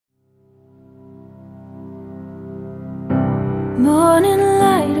Morning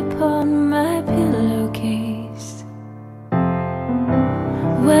light upon my pillowcase.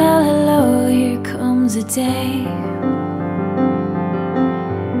 Well, hello, here comes a day.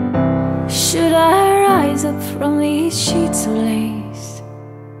 Should I rise up from these sheets of lace?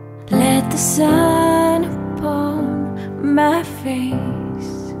 Let the sun upon my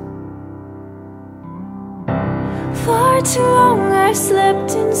face. For too long I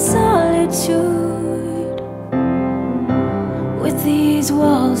slept in solitude, with these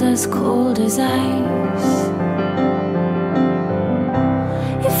walls as cold as ice.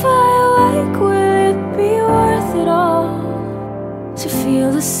 If I awake, will it be worth it all to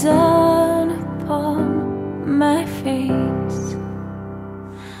feel the sun upon my face?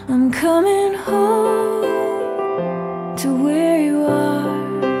 I'm coming home to where you are,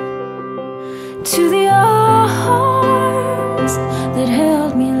 to the arms that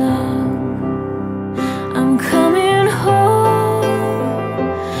held me long. I'm coming home,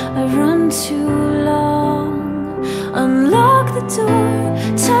 I've run too long. Unlock the door,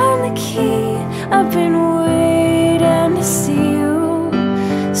 turn the key. I've been waiting to see you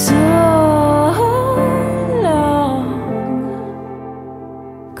so long.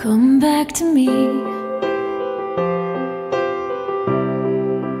 Come back to me.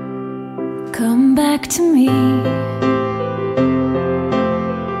 Come back to me.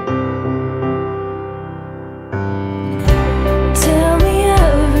 Tell me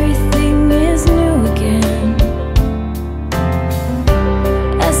everything is new again,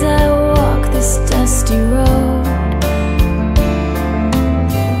 as I walk this dusty road.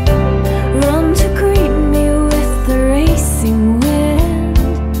 Run to greet me with the racing wind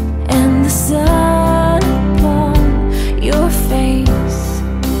and the sun upon your face.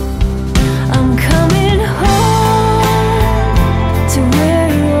 I'm coming home to where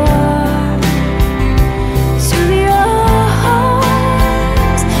you are, to the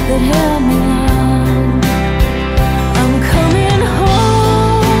arms that held me long. I'm coming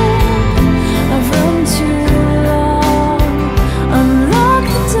home, I've run too long. Unlock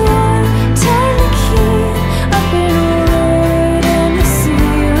the door, turn the key. I've been waiting to see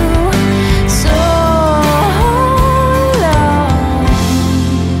you so long.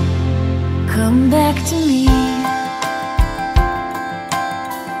 Come back to me.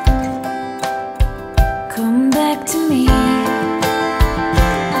 Come back to me.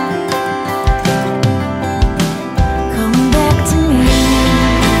 Come back to me.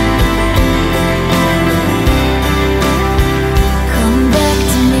 Come back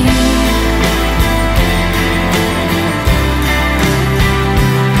to me.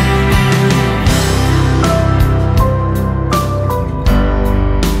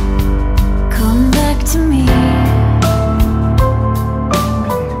 Come back to me.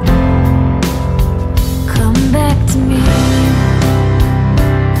 Come back to me.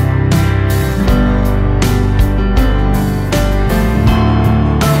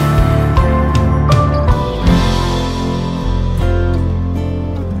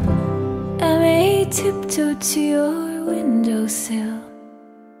 I may tiptoe to your windowsill,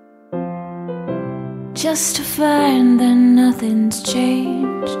 just to find that nothing's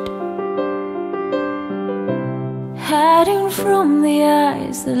changed, hiding from the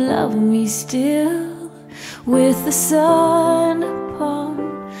eyes that love me still, with the sun upon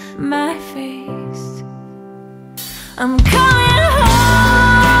my face. I'm coming home